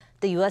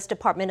The U.S.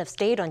 Department of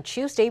State on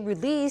Tuesday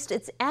released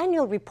its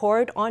annual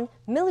report on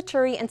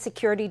military and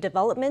security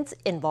developments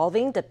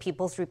involving the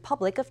People's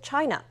Republic of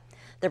China.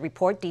 The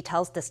report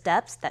details the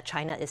steps that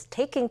China is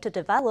taking to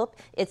develop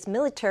its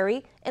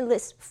military and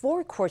lists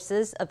 4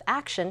 courses of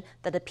action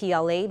that the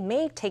PLA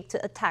may take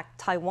to attack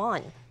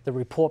Taiwan. The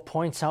report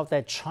points out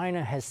that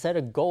China has set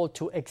a goal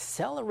to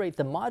accelerate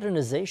the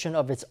modernization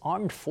of its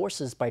armed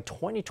forces by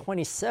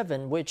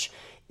 2027, which,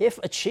 if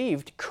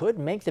achieved, could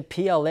make the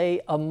PLA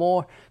a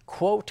more,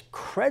 quote,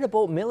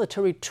 credible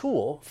military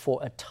tool for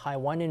a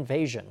Taiwan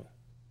invasion.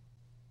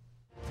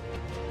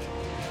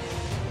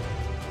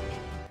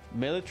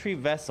 Military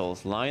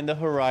vessels line the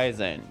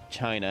horizon.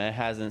 China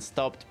hasn't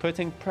stopped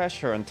putting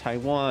pressure on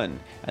Taiwan,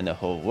 and the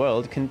whole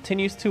world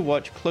continues to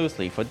watch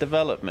closely for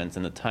developments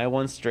in the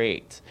Taiwan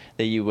Strait.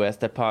 The U.S.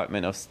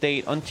 Department of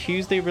State on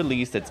Tuesday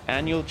released its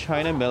annual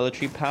China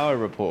Military Power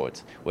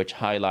Report, which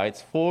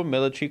highlights 4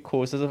 military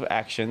courses of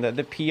action that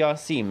the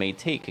PRC may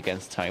take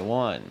against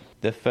Taiwan.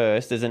 The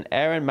first is an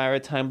air and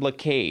maritime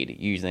blockade,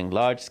 using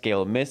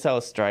large-scale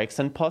missile strikes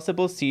and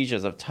possible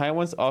seizures of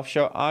Taiwan's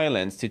offshore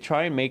islands to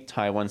try and make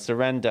Taiwan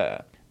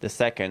surrender. The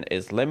second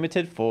is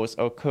limited force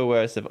or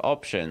coercive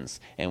options,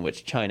 in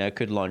which China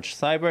could launch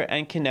cyber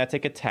and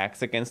kinetic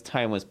attacks against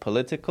Taiwan's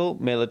political,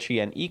 military,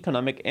 and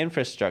economic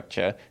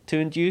infrastructure to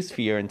induce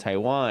fear in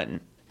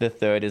Taiwan. The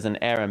third is an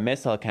air and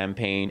missile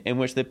campaign in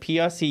which the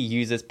PRC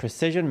uses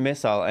precision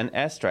missile and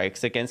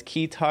airstrikes against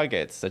key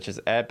targets such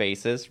as air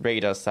bases,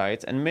 radar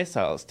sites, and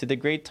missiles to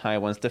degrade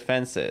Taiwan's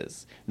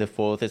defenses. The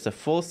fourth is a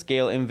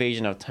full-scale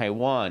invasion of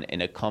Taiwan in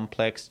a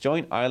complex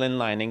joint island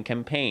lining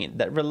campaign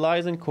that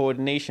relies on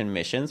coordination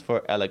missions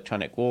for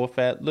electronic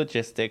warfare,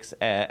 logistics,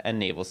 air, and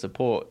naval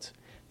support.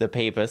 The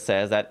paper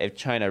says that if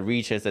China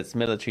reaches its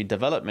military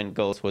development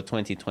goals for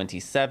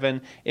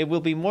 2027, it will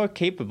be more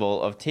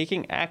capable of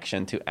taking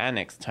action to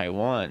annex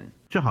Taiwan.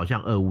 就好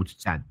像俄乌之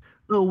战，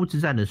俄乌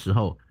之战的时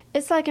候。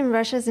 It's like in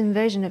Russia's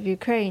invasion of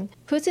Ukraine.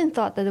 Putin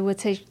thought that it would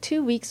take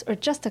 2 weeks or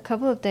just a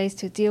couple of days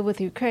to deal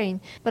with Ukraine.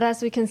 But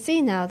as we can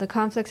see now, the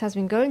conflict has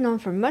been going on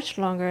for much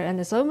longer and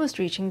is almost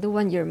reaching the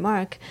 1-year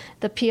mark.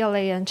 The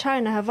PLA and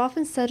China have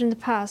often said in the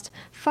past,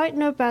 fight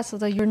no battle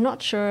that you're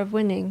not sure of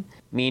winning.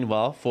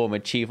 Meanwhile, former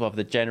Chief of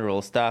the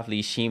General Staff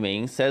Li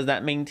Shiming says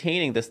that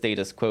maintaining the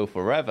status quo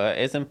forever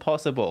is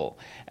impossible,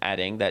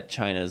 adding that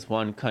China's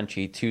one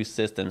country, two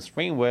systems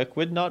framework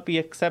would not be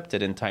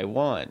accepted in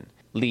Taiwan.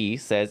 Li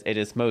says it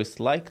is most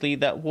likely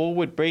that war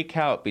would break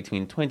out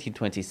between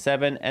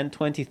 2027 and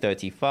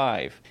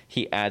 2035.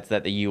 He adds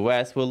that the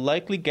U.S. will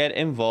likely get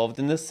involved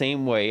in the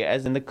same way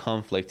as in the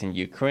conflict in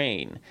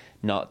Ukraine,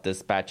 not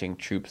dispatching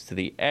troops to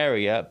the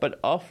area, but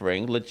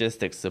offering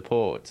logistics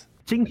support.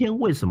 今天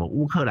为什么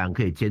乌克兰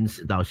可以坚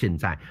持到现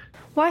在？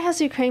 Why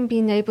has Ukraine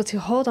been able to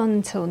hold on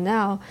until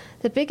now?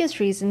 The biggest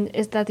reason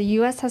is that the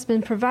US has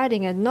been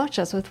providing it not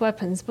just with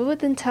weapons, but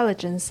with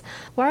intelligence.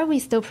 Why are we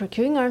still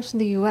procuring arms from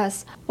the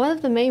US? One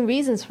of the main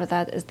reasons for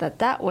that is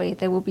that way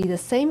there will be the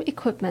same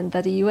equipment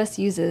that the US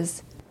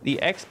uses. The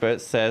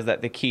expert says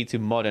that the key to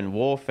modern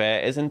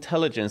warfare is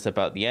intelligence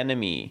about the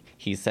enemy.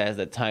 He says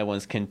that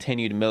Taiwan's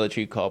continued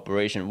military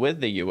cooperation with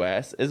the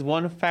US is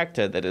one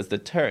factor that is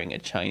deterring a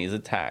Chinese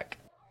attack.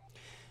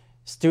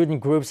 Student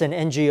groups and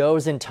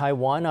NGOs in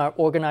Taiwan are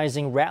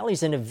organizing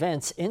rallies and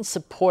events in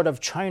support of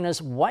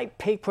China's white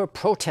paper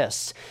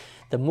protests.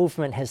 The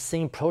movement has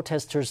seen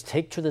protesters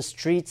take to the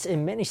streets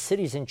in many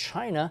cities in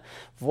China,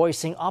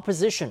 voicing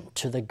opposition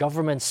to the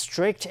government's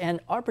strict and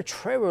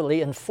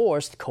arbitrarily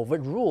enforced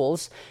COVID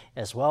rules,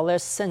 as well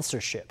as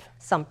censorship.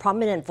 Some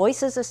prominent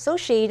voices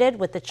associated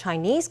with the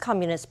Chinese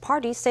Communist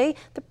Party say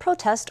the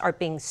protests are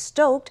being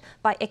stoked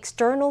by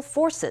external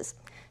forces.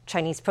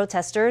 Chinese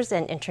protesters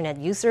and internet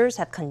users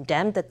have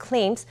condemned the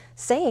claims,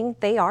 saying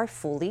they are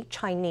fully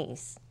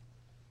Chinese.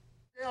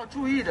 要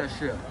注意的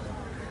是，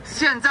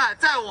现在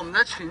在我们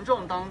的群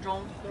众当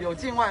中有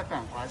境外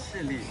反华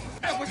势力。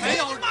没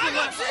有境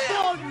外势力。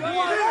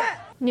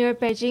 Near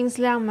Beijing's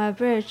Liangma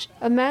Bridge,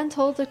 a man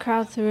told the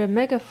crowd through a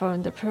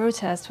megaphone the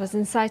protest was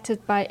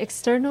incited by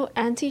external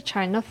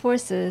anti-China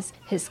forces.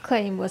 His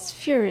claim was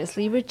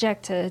furiously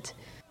rejected.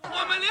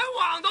 我们连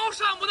网都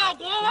上不到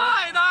国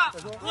外的，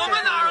我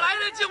们哪儿来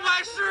的境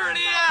外势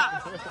力？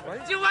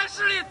境外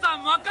势力怎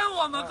么跟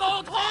我们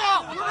沟通？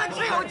我们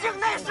只有境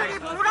内势力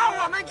不让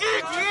我们聚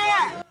集。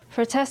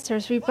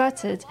 Protesters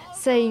rebutted,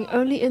 saying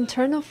only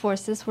internal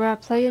forces were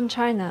at play in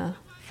China.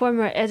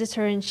 Former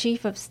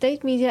editor-in-chief of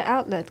state media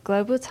outlet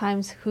Global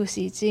Times Hu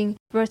Xijing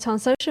wrote on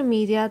social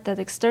media that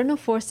external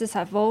forces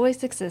have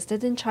always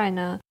existed in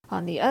China.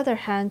 On the other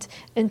hand,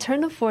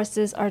 internal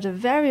forces are the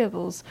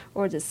variables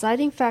or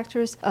deciding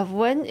factors of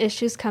when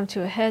issues come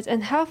to a head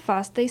and how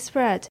fast they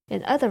spread.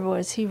 In other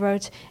words, he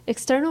wrote,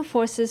 external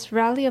forces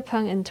rally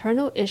upon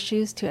internal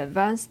issues to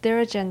advance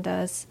their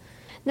agendas.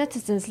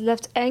 Netizens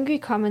left angry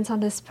comments on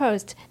this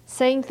post,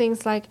 saying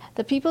things like,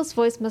 the people's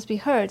voice must be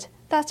heard.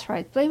 That's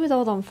right, blame it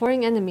all on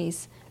foreign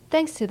enemies.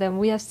 Thanks to them,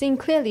 we have seen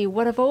clearly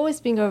what have always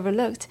been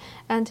overlooked,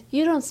 and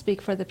you don't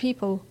speak for the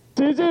people.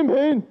 习近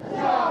平，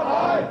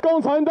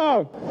共产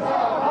党。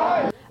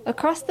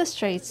Across the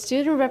strait,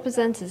 student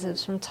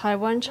representatives from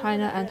Taiwan,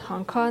 China, and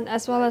Hong Kong,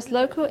 as well as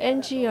local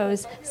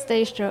NGOs,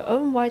 staged their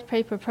own white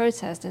paper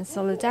protest in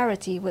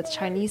solidarity with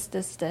Chinese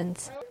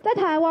dissidents.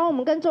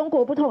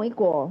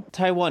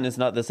 Taiwan is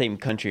not the same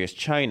country as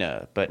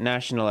China, but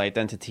national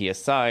identity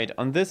aside,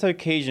 on this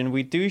occasion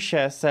we do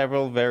share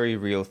several very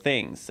real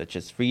things, such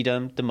as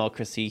freedom,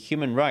 democracy,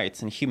 human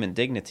rights, and human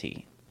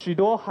dignity. 许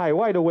多海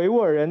外的维吾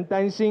尔人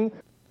担心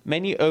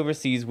Many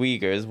overseas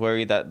Uyghurs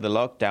worry that the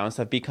lockdowns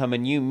have become a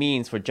new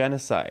means for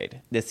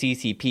genocide. The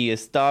CCP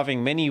is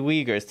starving many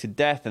Uyghurs to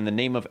death in the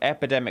name of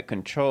epidemic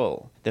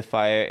control. The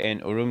fire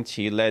in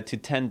Urumqi led to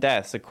 10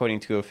 deaths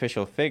according to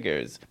official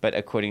figures, but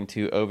according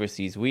to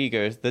overseas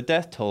Uyghurs, the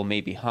death toll may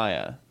be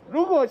higher.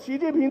 如果习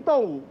近平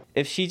动武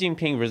If Xi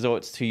Jinping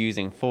resorts to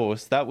using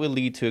force, that will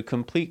lead to a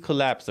complete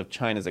collapse of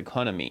China's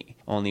economy.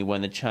 Only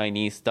when the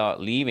Chinese start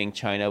leaving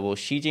China will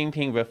Xi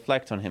Jinping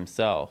reflect on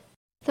himself.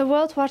 The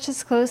world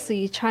watches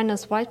closely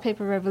China's white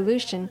paper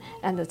revolution,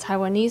 and the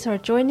Taiwanese are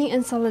joining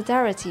in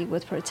solidarity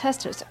with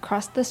protesters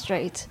across the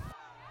strait.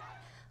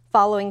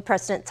 Following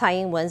President Tsai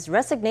Ing-wen's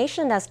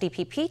resignation as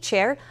DPP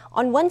chair,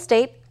 on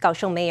Wednesday,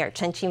 Kaohsiung Mayor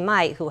Chen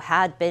Chi-mai, who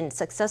had been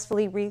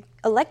successfully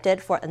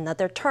re-elected for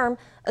another term,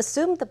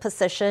 assumed the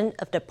position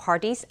of the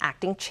party's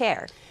acting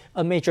chair.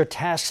 A major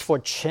task for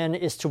Chen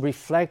is to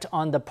reflect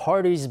on the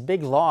party's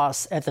big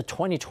loss at the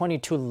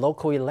 2022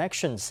 local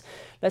elections.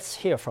 Let's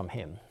hear from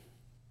him.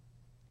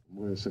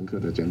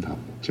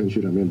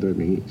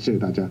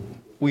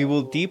 We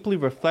will deeply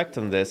reflect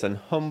on this and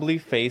humbly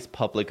face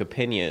public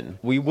opinion.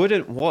 We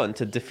wouldn't want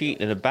a defeat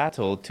in a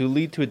battle to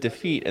lead to a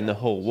defeat in the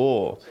whole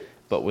war.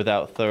 But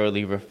without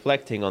thoroughly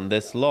reflecting on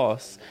this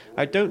loss,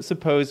 I don't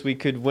suppose we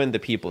could win the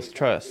people's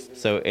trust.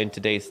 So in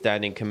today's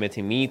standing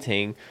committee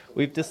meeting,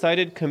 we've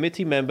decided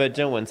committee member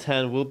Zheng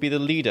Wencan will be the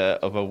leader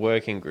of a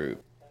working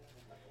group.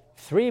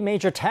 3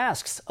 major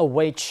tasks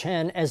await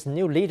Chen as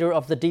new leader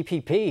of the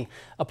DPP.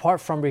 Apart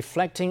from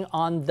reflecting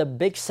on the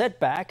big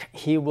setback,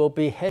 he will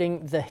be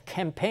heading the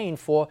campaign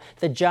for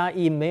the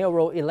Jiayi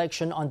mayoral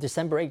election on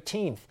December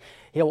 18th.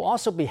 He'll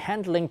also be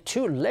handling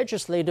 2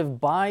 legislative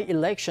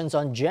by-elections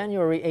on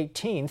January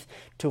 18th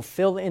to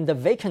fill in the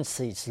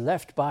vacancies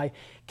left by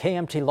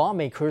KMT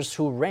lawmakers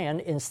who ran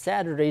in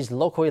Saturday's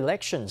local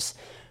elections.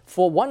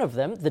 For one of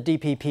them, the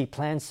DPP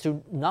plans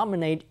to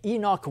nominate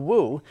Enoch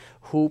Wu,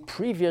 who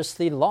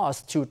previously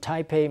lost to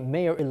Taipei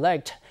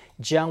Mayor-elect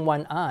Jiang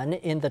Wan-an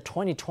in the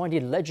 2020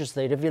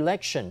 legislative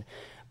election.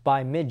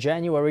 By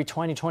mid-January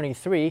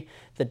 2023,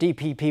 the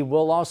DPP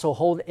will also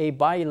hold a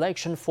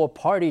by-election for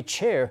party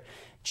chair.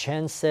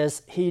 Chen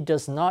says he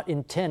does not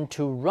intend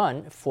to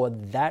run for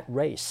that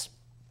race.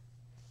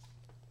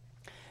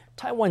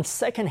 Taiwan's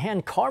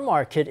second-hand car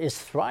market is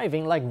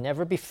thriving like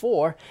never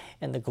before,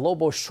 and the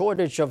global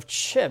shortage of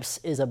chips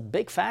is a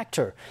big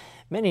factor.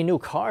 Many new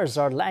cars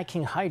are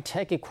lacking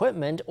high-tech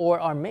equipment or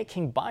are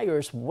making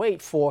buyers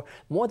wait for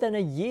more than a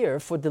year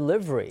for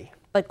delivery.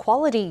 But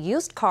quality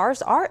used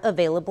cars are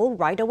available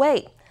right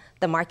away.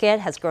 The market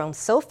has grown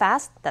so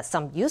fast that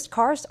some used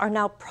cars are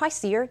now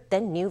pricier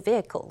than new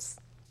vehicles.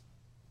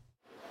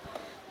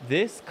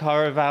 This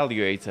car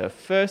evaluator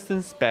first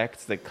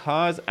inspects the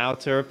car's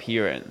outer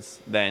appearance.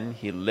 Then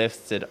he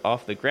lifts it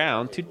off the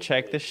ground to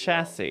check the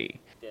chassis.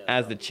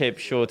 As the chip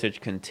shortage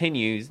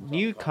continues,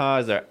 new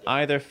cars are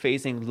either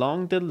facing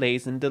long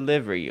delays in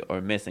delivery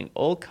or missing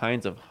all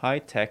kinds of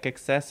high-tech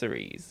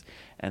accessories.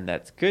 And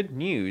that's good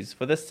news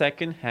for the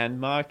second-hand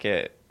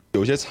market.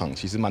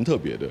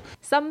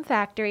 Some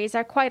factories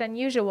are quite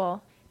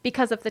unusual.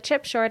 Because of the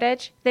chip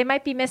shortage, they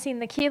might be missing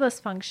the keyless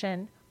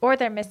function, or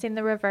they're missing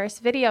the reverse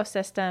video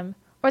system,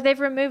 or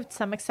they've removed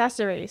some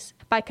accessories.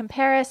 By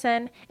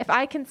comparison, if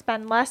I can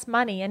spend less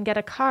money and get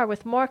a car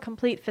with more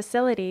complete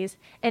facilities,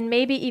 and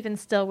maybe even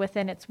still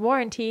within its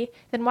warranty,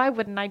 then why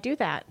wouldn't I do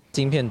that?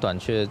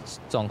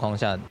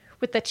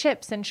 With the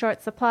chips in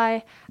short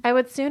supply, I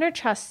would sooner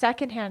trust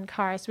second-hand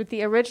cars with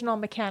the original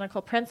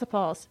mechanical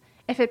principles.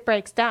 If it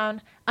breaks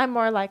down, I'm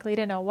more likely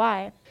to know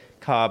why.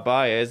 Car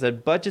buyers are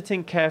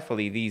budgeting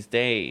carefully these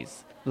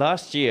days.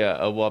 Last year,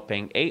 a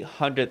whopping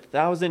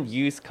 800,000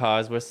 used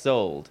cars were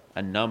sold,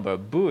 a number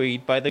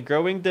buoyed by the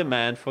growing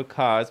demand for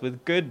cars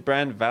with good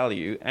brand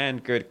value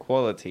and good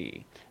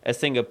quality. A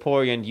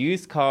Singaporean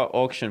used car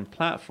auction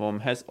platform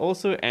has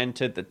also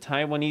entered the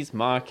Taiwanese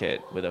market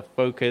with a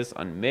focus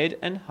on mid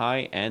and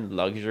high-end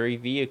luxury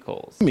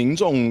vehicles.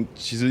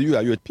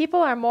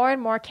 People are more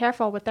and more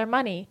careful with their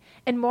money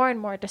and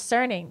more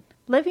discerning.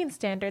 Living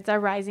standards are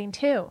rising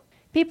too.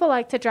 People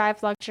like to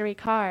drive luxury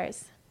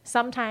cars.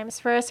 Sometimes,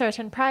 for a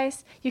certain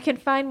price, you can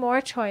find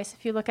more choice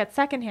if you look at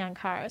second-hand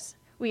cars.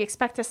 We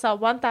expect to sell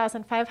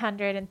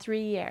 1,500 in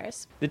 3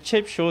 years. The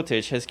chip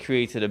shortage has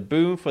created a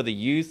boom for the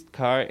used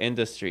car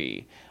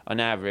industry. On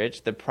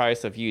average, the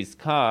price of used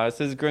cars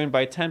has grown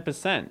by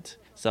 10%.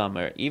 Some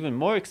are even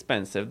more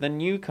expensive than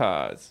new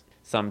cars.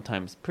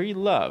 Sometimes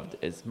pre-loved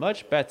is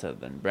much better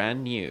than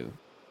brand new.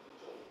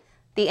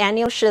 The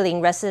annual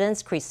Shilin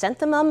Residence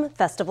Chrysanthemum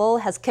Festival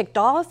has kicked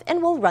off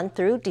and will run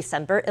through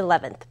December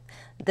 11th.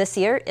 This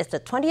year is the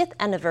 20th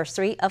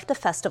anniversary of the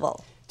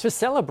festival. To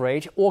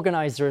celebrate,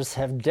 organizers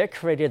have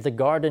decorated the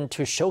garden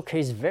to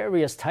showcase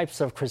various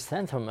types of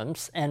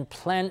chrysanthemums and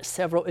plan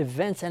several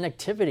events and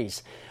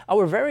activities.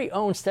 Our very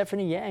own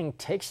Stephanie Yang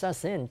takes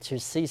us in to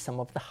see some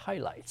of the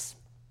highlights.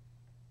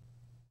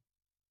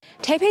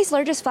 Taipei's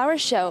largest flower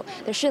show,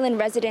 the Shilin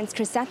Residence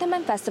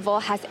Chrysanthemum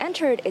Festival, has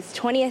entered its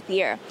 20th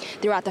year.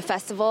 Throughout the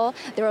festival,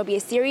 there will be a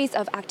series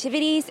of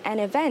activities and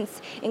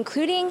events,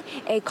 including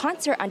a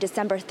concert on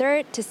December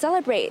 3rd to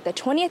celebrate the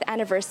 20th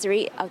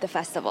anniversary of the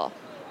festival.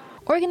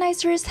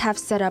 Organizers have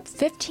set up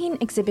 15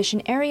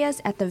 exhibition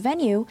areas at the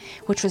venue,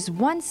 which was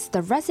once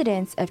the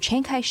residence of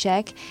Chiang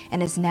Kai-shek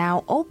and is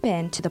now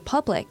open to the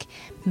public.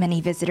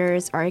 Many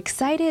visitors are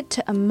excited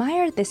to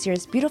admire this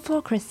year's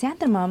beautiful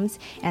chrysanthemums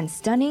and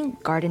stunning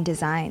garden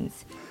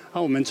designs.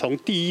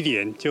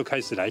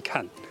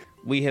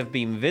 We have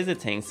been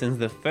visiting since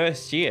the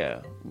first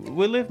year.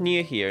 We live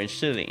near here in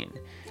Shilin.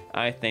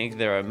 I think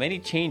there are many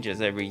changes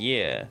every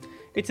year.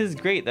 It is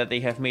great that they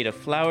have made a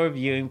flower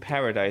viewing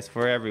paradise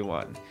for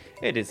everyone.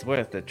 It is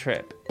worth the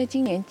trip. The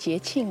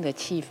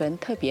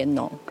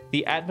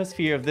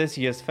atmosphere of this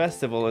year's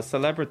festival is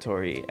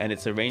celebratory, and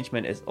its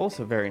arrangement is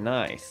also very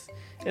nice.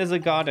 It is a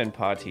garden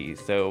party,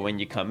 so when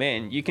you come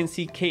in, you can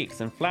see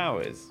cakes and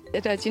flowers.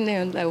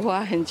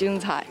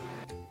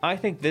 I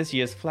think this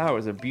year's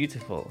flowers are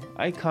beautiful.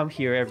 I come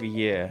here every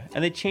year,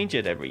 and they change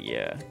it every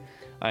year.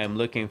 I am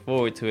looking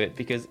forward to it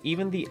because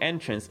even the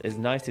entrance is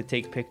nice to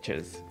take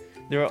pictures.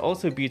 There are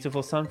also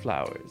beautiful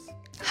sunflowers.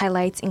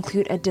 Highlights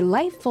include a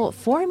delightful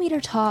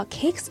 4-meter-tall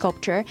cake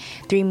sculpture,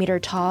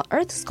 3-meter-tall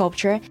earth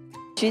sculpture.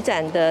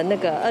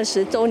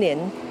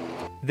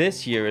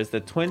 This year is the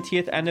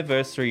 20th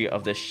anniversary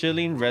of the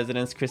Shilin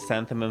Residence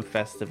Chrysanthemum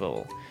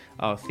Festival.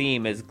 Our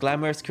theme is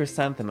Glamorous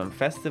Chrysanthemum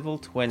Festival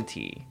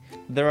 20.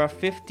 There are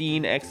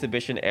 15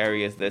 exhibition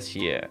areas this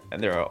year,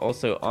 and there are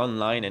also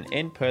online and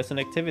in-person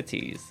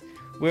activities.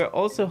 We're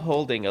also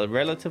holding a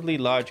relatively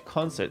large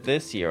concert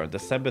this year on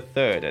December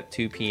 3rd at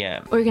 2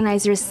 p.m.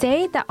 Organizers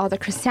say that all the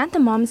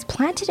chrysanthemums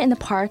planted in the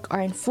park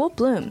are in full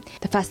bloom.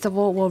 The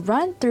festival will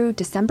run through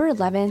December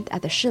 11th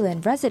at the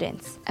Shilin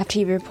Residence.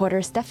 FTV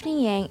reporter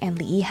Stephanie Yang and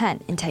Li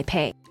Yihan in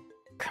Taipei.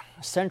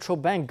 Central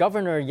Bank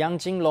Governor Yang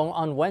Jinglong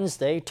on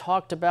Wednesday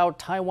talked about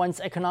Taiwan's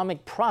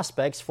economic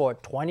prospects for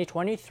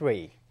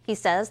 2023. He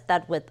says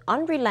that with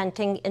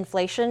unrelenting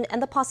inflation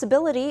and the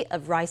possibility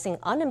of rising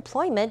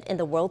unemployment in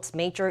the world's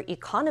major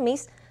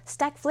economies,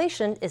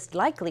 stagflation is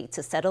likely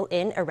to settle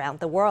in around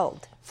the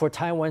world. For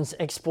Taiwan's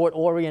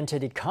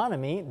export-oriented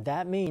economy,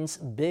 that means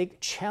big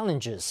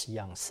challenges,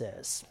 Yang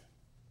says.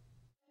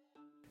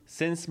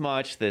 Since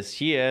March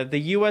this year, the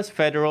U.S.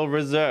 Federal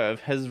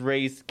Reserve has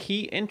raised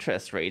key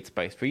interest rates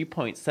by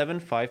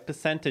 3.75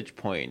 percentage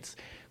points,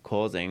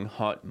 causing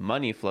hot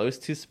money flows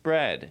to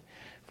spread.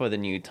 For the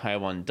new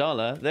Taiwan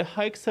dollar, the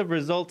hikes have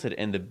resulted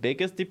in the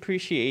biggest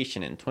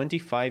depreciation in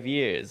 25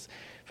 years,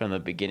 from the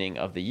beginning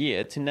of the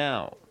year to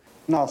now.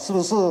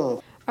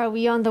 Are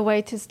we on the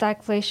way to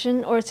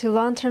stagflation or to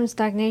long-term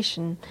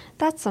stagnation?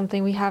 That's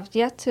something we have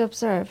yet to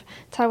observe.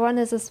 Taiwan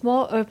is a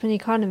small, open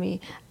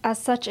economy.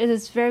 As such, it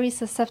is very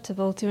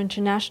susceptible to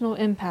international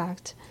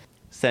impact.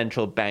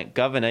 Central Bank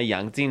Governor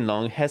Yang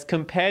Jinglong has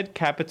compared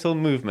capital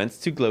movements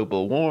to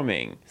global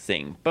warming,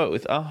 saying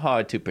both are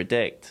hard to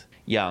predict.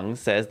 Yang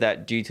says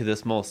that due to the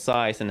small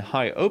size and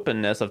high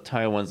openness of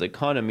Taiwan's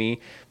economy,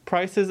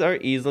 prices are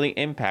easily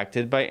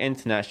impacted by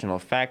international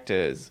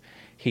factors.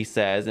 He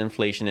says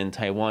inflation in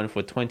Taiwan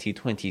for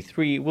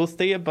 2023 will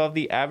stay above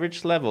the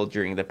average level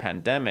during the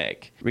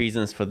pandemic.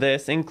 Reasons for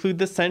this include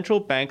the central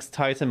bank's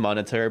tighter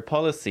monetary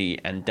policy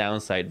and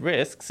downside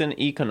risks in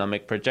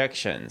economic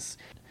projections.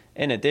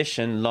 In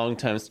addition,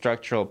 long-term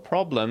structural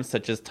problems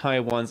such as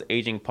Taiwan's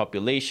aging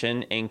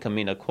population, income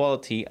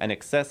inequality, and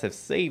excessive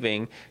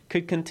saving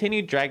could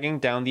continue dragging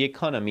down the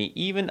economy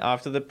even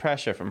after the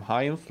pressure from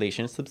high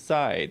inflation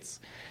subsides.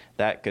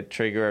 That could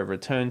trigger a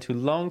return to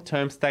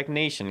long-term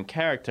stagnation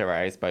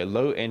characterized by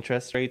low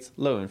interest rates,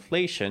 low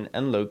inflation,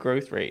 and low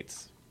growth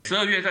rates.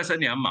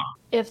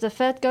 If the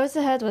Fed goes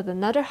ahead with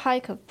another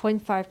hike of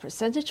 0.5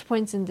 percentage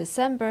points in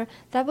December,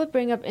 that would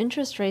bring up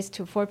interest rates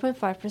to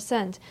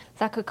 4.5%.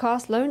 That could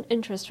cause loan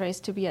interest rates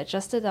to be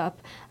adjusted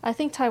up. I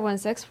think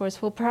Taiwan's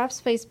exports will perhaps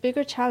face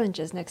bigger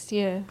challenges next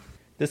year.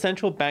 The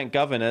central bank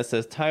governor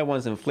says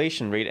Taiwan's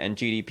inflation rate and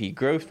GDP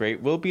growth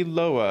rate will be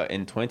lower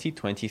in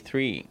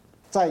 2023.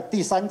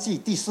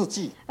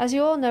 As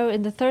you all know,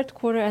 in the third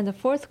quarter and the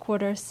fourth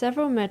quarter,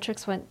 several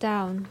metrics went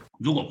down.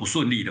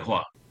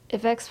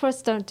 If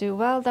exports don't do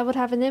well, that would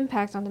have an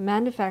impact on the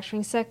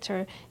manufacturing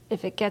sector.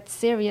 If it gets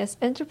serious,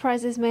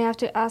 enterprises may have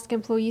to ask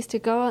employees to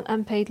go on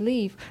unpaid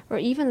leave or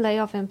even lay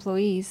off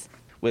employees.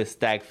 With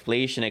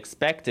stagflation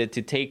expected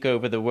to take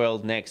over the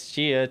world next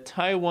year,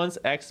 Taiwan's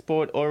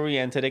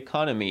export-oriented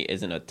economy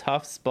is in a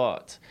tough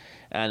spot.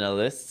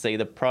 Analysts say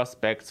the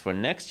prospects for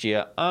next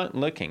year aren't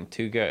looking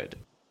too good.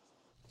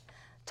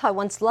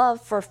 Taiwan's love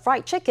for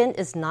fried chicken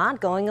is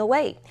not going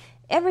away.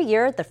 Every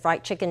year, the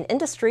fried chicken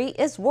industry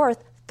is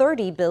worth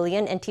 30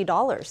 billion NT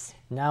dollars.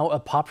 Now, a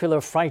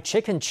popular fried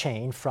chicken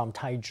chain from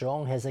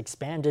Taichung has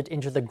expanded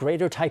into the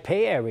greater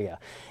Taipei area.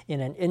 In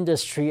an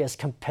industry as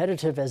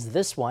competitive as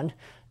this one,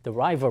 the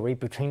rivalry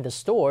between the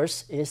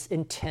stores is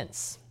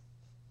intense.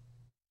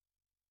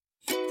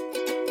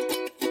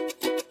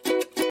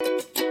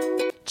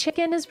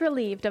 Chicken is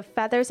relieved of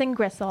feathers and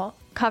gristle,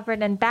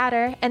 covered in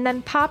batter, and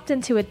then popped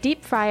into a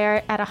deep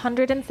fryer at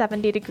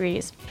 170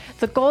 degrees.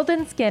 The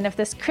golden skin of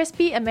this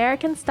crispy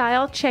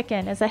American-style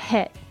chicken is a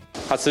hit.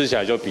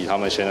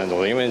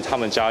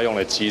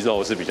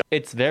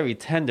 It's very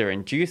tender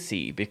and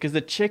juicy because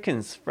the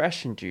chicken's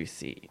fresh and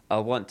juicy.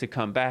 I'll want to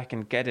come back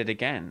and get it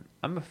again.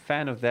 I'm a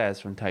fan of theirs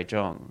from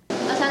Taichung.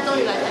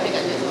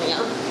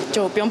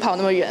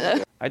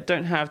 I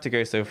don't have to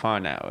go so far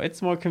now.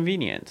 It's more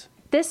convenient.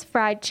 This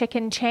fried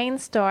chicken chain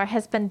store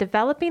has been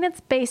developing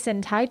its base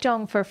in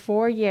Taichung for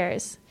 4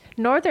 years.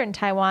 Northern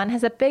Taiwan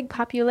has a big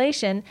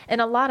population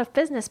and a lot of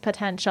business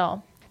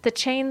potential. The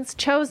chain's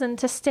chosen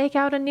to stake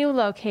out a new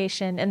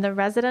location in the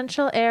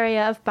residential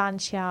area of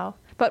Banqiao.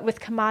 But with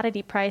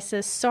commodity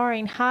prices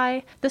soaring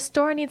high, the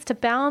store needs to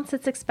balance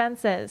its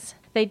expenses.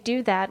 They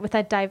do that with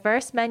a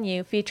diverse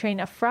menu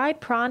featuring a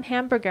fried prawn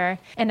hamburger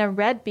and a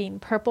red bean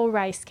purple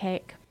rice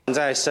cake.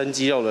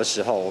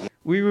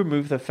 We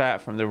remove the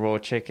fat from the raw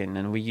chicken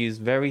and we use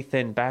very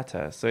thin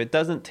batter so it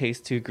doesn't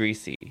taste too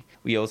greasy.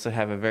 We also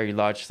have a very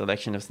large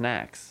selection of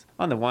snacks.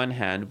 On the one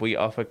hand, we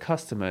offer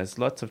customers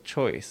lots of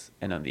choice,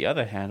 and on the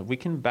other hand, we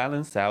can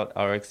balance out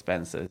our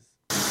expenses.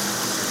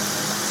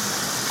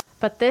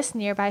 But this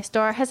nearby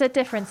store has a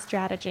different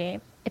strategy.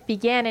 It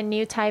began in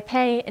New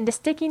Taipei and is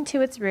sticking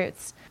to its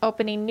roots,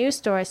 opening new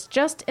stores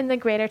just in the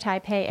greater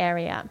Taipei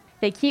area.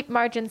 They keep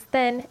margins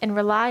thin and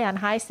rely on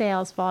high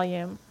sales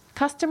volume.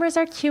 Customers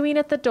are queuing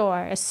at the door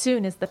as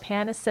soon as the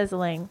pan is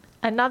sizzling.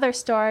 Another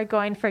store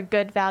going for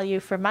good value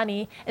for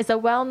money is a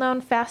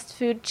well-known fast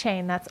food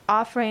chain that's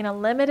offering a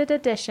limited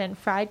edition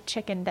fried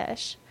chicken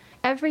dish.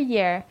 Every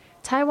year,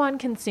 Taiwan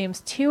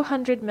consumes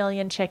 200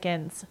 million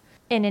chickens.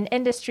 In an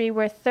industry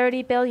worth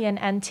 30 billion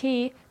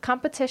NT,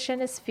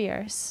 competition is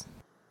fierce.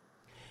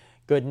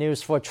 Good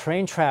news for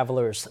train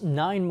travelers.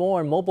 9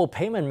 more mobile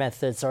payment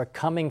methods are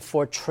coming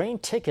for train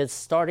tickets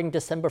starting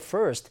December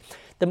 1st.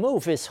 The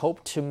move is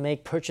hoped to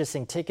make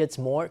purchasing tickets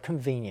more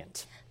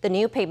convenient. The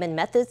new payment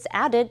methods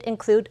added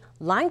include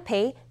Line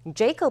Pay,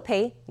 Jayco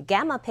Pay,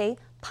 Gamma Pay,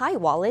 Pi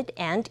Wallet,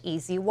 and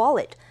Easy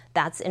Wallet.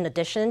 That's in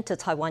addition to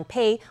Taiwan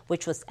Pay,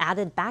 which was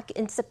added back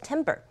in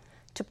September.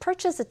 To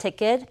purchase a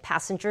ticket,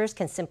 passengers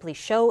can simply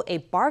show a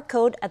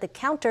barcode at the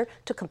counter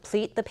to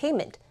complete the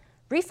payment.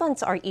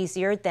 Refunds are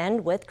easier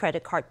than with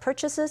credit card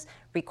purchases,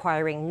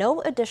 requiring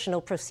no additional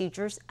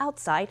procedures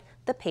outside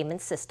the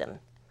payment system.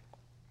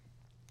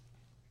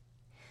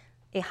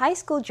 A high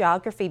school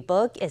geography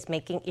book is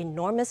making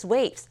enormous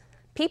waves.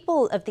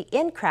 People of the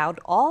in crowd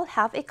all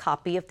have a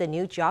copy of the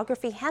new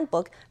geography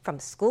handbook from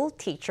school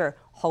teacher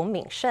Hong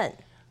Mingsheng.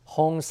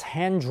 Hong's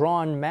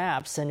hand-drawn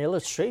maps and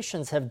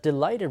illustrations have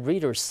delighted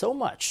readers so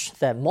much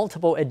that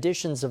multiple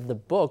editions of the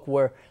book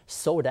were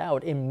sold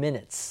out in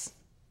minutes.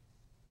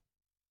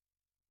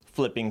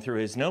 Flipping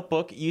through his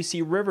notebook, you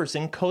see rivers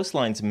and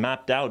coastlines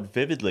mapped out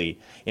vividly.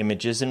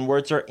 Images and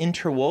words are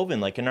interwoven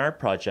like an art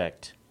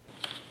project.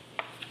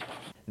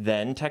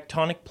 Then,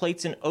 tectonic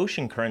plates and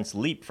ocean currents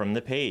leap from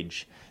the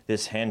page.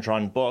 This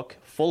hand-drawn book,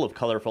 full of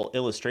colorful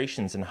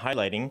illustrations and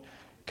highlighting,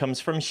 comes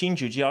from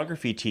Hsinchu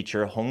geography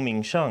teacher Hong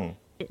Mingsheng.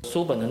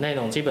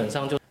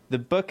 The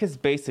book is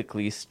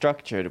basically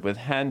structured with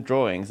hand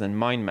drawings and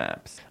mind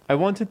maps. I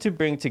wanted to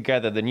bring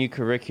together the new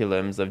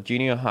curriculums of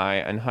junior high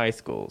and high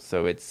school,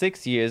 so it's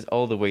 6 years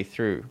all the way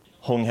through.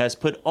 Hong has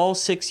put all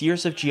 6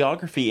 years of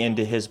geography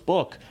into his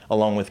book,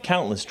 along with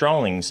countless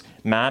drawings,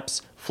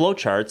 maps,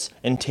 flowcharts,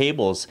 and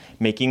tables,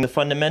 making the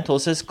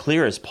fundamentals as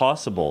clear as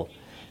possible.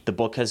 The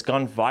book has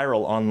gone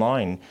viral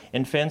online,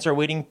 and fans are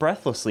waiting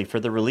breathlessly for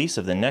the release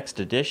of the next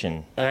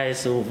edition.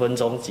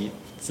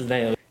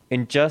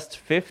 In just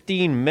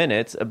 15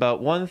 minutes,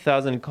 about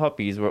 1,000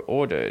 copies were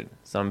ordered.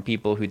 Some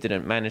people who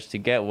didn't manage to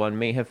get one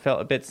may have felt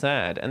a bit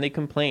sad, and they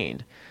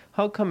complained.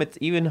 How come it's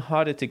even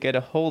harder to get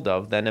a hold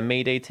of than a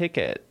Mayday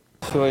ticket?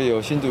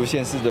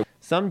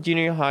 Some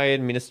junior high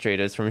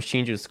administrators from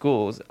Hsinchu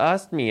schools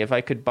asked me if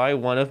I could buy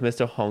one of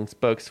Mr. Hong's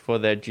books for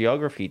their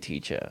geography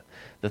teacher.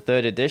 The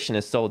 3rd edition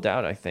is sold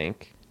out, I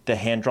think. The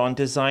hand-drawn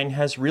design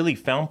has really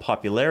found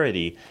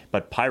popularity,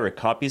 but pirate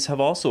copies have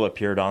also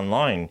appeared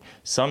online,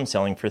 some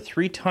selling for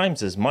 3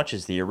 times as much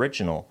as the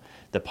original.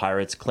 The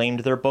pirates claimed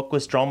their book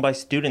was drawn by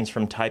students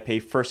from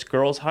Taipei First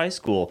Girls High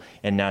School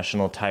and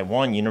National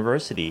Taiwan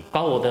University.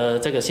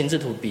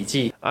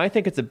 I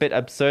think it's a bit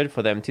absurd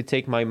for them to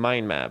take my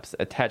mind maps,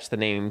 attach the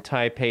name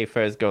Taipei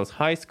First Girls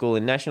High School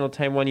and National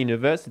Taiwan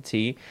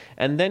University,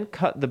 and then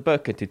cut the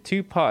book into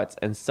 2 parts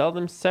and sell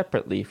them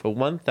separately for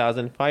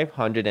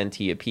 1,500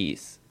 NT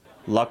apiece.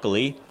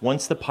 Luckily,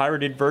 once the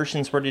pirated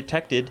versions were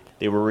detected,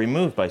 they were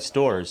removed by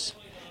stores.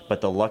 But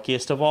the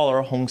luckiest of all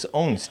are Hong's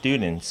own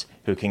students,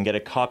 who can get a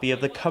copy of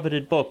the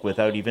coveted book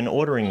without even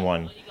ordering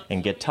one,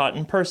 and get taught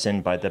in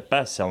person by the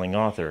best-selling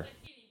author.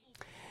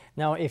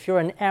 Now, if you're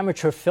an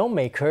amateur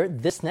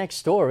filmmaker, this next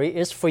story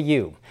is for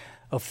you.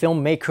 A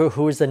filmmaker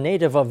who is a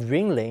native of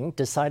Yunlin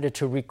decided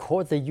to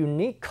record the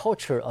unique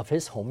culture of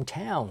his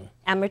hometown.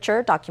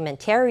 Amateur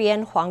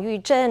documentarian Huang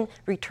Yuzhen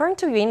returned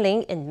to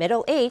Yunlin in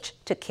middle age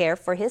to care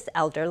for his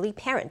elderly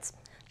parents.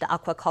 The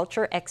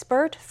aquaculture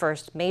expert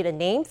first made a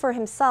name for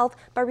himself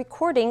by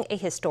recording a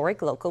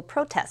historic local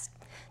protest.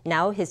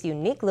 Now his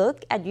unique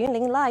look at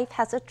Yunlin life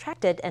has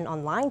attracted an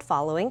online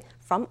following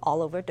from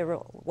all over the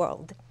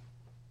world.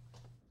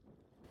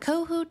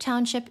 Kohu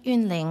Township,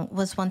 Yunlin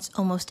was once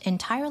almost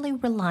entirely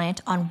reliant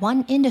on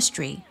one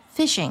industry,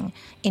 fishing.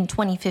 In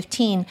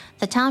 2015,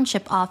 the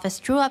township office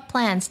drew up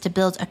plans to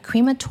build a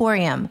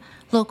crematorium.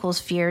 Locals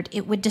feared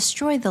it would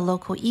destroy the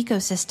local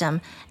ecosystem,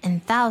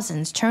 and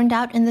thousands turned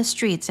out in the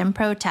streets in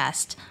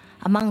protest.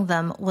 Among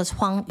them was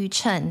Huang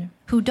Yuchen,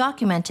 who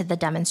documented the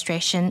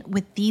demonstration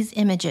with these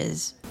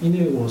images.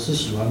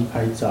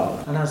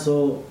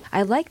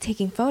 I like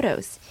taking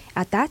photos.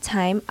 At that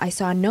time, I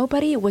saw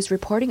nobody was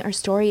reporting our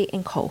story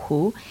in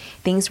Kohu.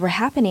 Things were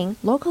happening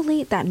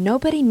locally that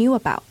nobody knew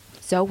about.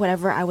 So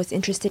whatever I was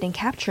interested in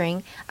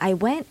capturing, I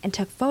went and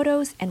took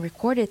photos and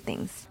recorded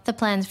things. The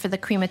plans for the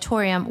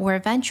crematorium were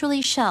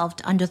eventually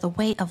shelved under the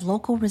weight of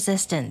local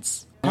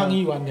resistance.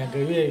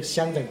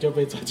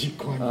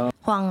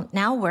 Huang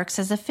now works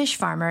as a fish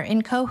farmer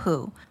in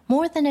Kohu.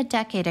 More than a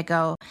decade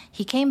ago,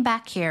 he came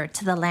back here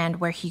to the land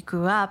where he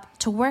grew up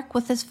to work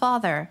with his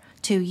father.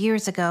 2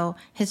 years ago,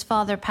 his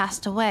father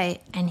passed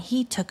away and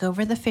he took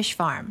over the fish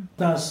farm.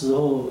 My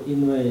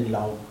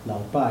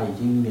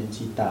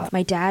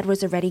dad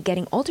was already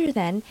getting older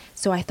then,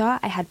 so I thought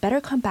I had better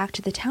come back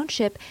to the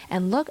township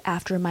and look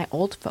after my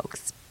old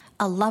folks.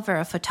 A lover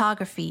of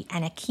photography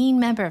and a keen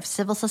member of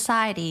civil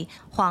society,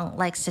 Huang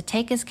likes to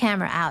take his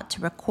camera out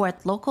to record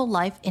local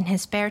life in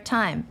his spare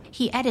time.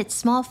 He edits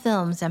small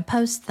films and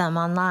posts them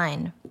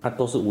online. I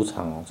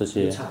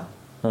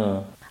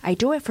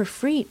do it for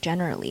free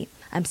generally.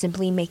 I'm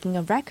simply making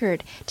a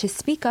record to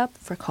speak up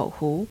for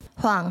Kohu.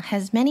 Huang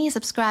has many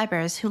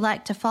subscribers who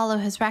like to follow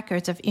his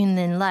records of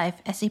Yunlin life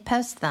as he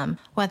posts them.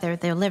 Whether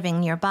they're living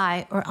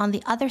nearby or on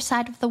the other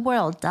side of the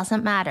world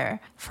doesn't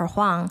matter. For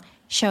Huang,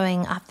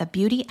 showing off the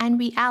beauty and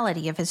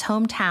reality of his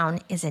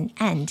hometown is an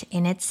end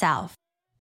in itself.